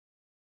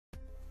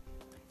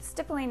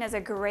Stippling is a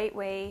great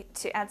way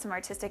to add some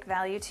artistic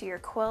value to your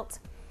quilt.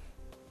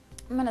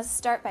 I'm going to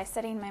start by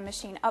setting my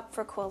machine up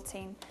for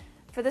quilting.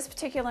 For this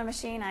particular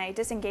machine, I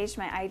disengaged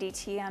my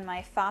IDT on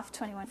my FOF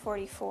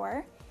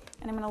 2144,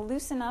 and I'm going to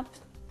loosen up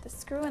the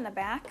screw in the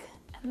back,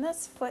 and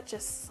this foot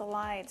just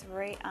slides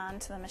right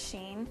onto the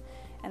machine,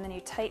 and then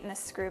you tighten the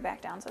screw back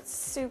down, so it's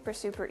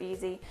super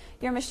easy.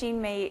 Your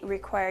machine may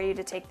require you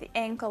to take the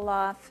ankle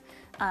off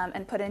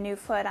and put a new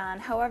foot on.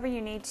 However you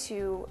need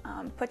to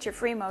put your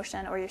free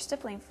motion or your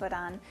stippling foot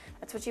on,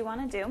 that's what you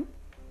want to do.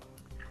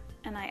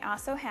 And I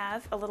also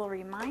have a little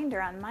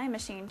reminder on my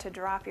machine to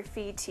drop your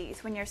feed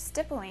teeth. When you're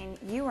stippling,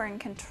 you are in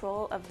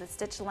control of the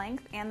stitch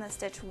length and the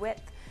stitch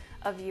width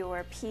of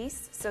your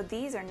piece, so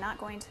these are not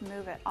going to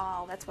move at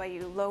all. That's why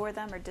you lower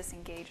them or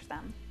disengage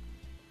them.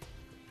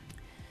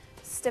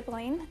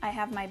 Stippling, I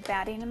have my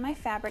batting and my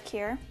fabric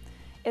here,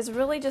 is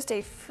really just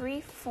a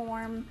free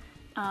form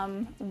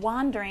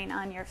wandering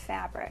on your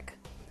fabric.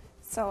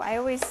 So I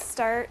always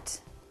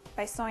start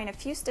by sewing a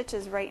few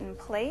stitches right in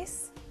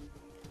place,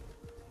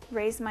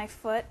 raise my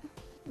foot,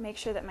 make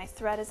sure that my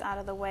thread is out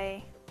of the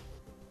way,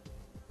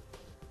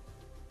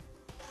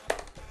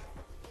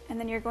 and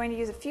then you're going to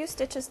use a few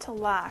stitches to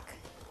lock.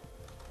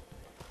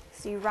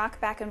 So you rock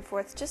back and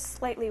forth just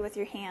slightly with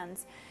your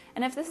hands.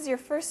 And if this is your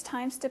first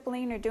time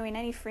stippling or doing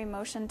any free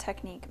motion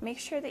technique, make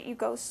sure that you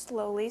go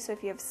slowly. So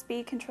if you have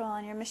speed control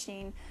on your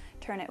machine,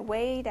 turn it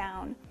way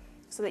down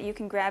so that you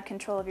can grab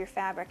control of your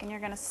fabric. And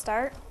you're going to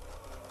start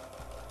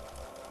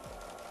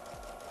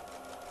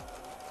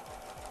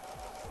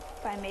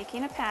by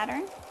making a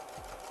pattern.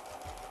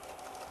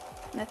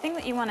 And the thing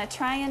that you want to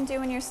try and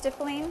do when you're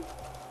stippling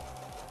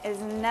is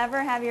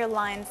never have your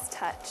lines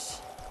touch.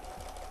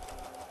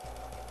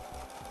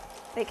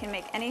 They can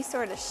make any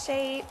sort of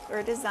shape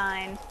or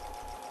design.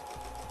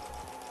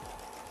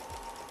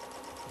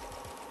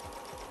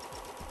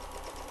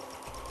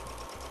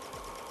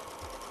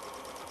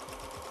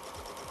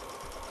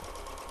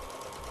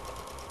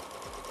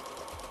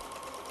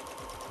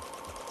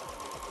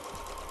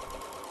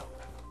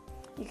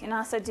 You can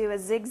also do a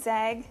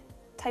zigzag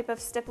type of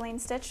stippling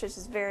stitch, which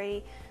is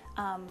very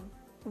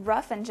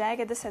rough and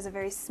jagged. This has a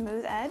very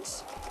smooth edge,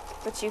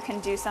 but you can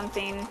do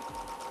something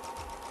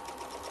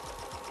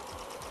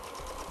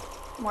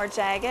more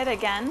jagged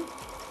again.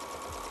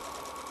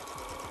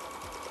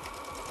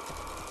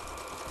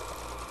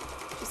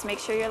 Just make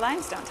sure your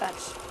lines don't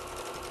touch.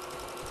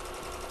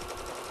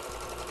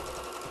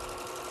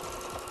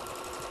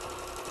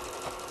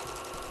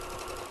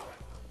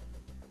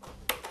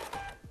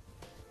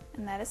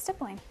 And that is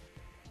stippling.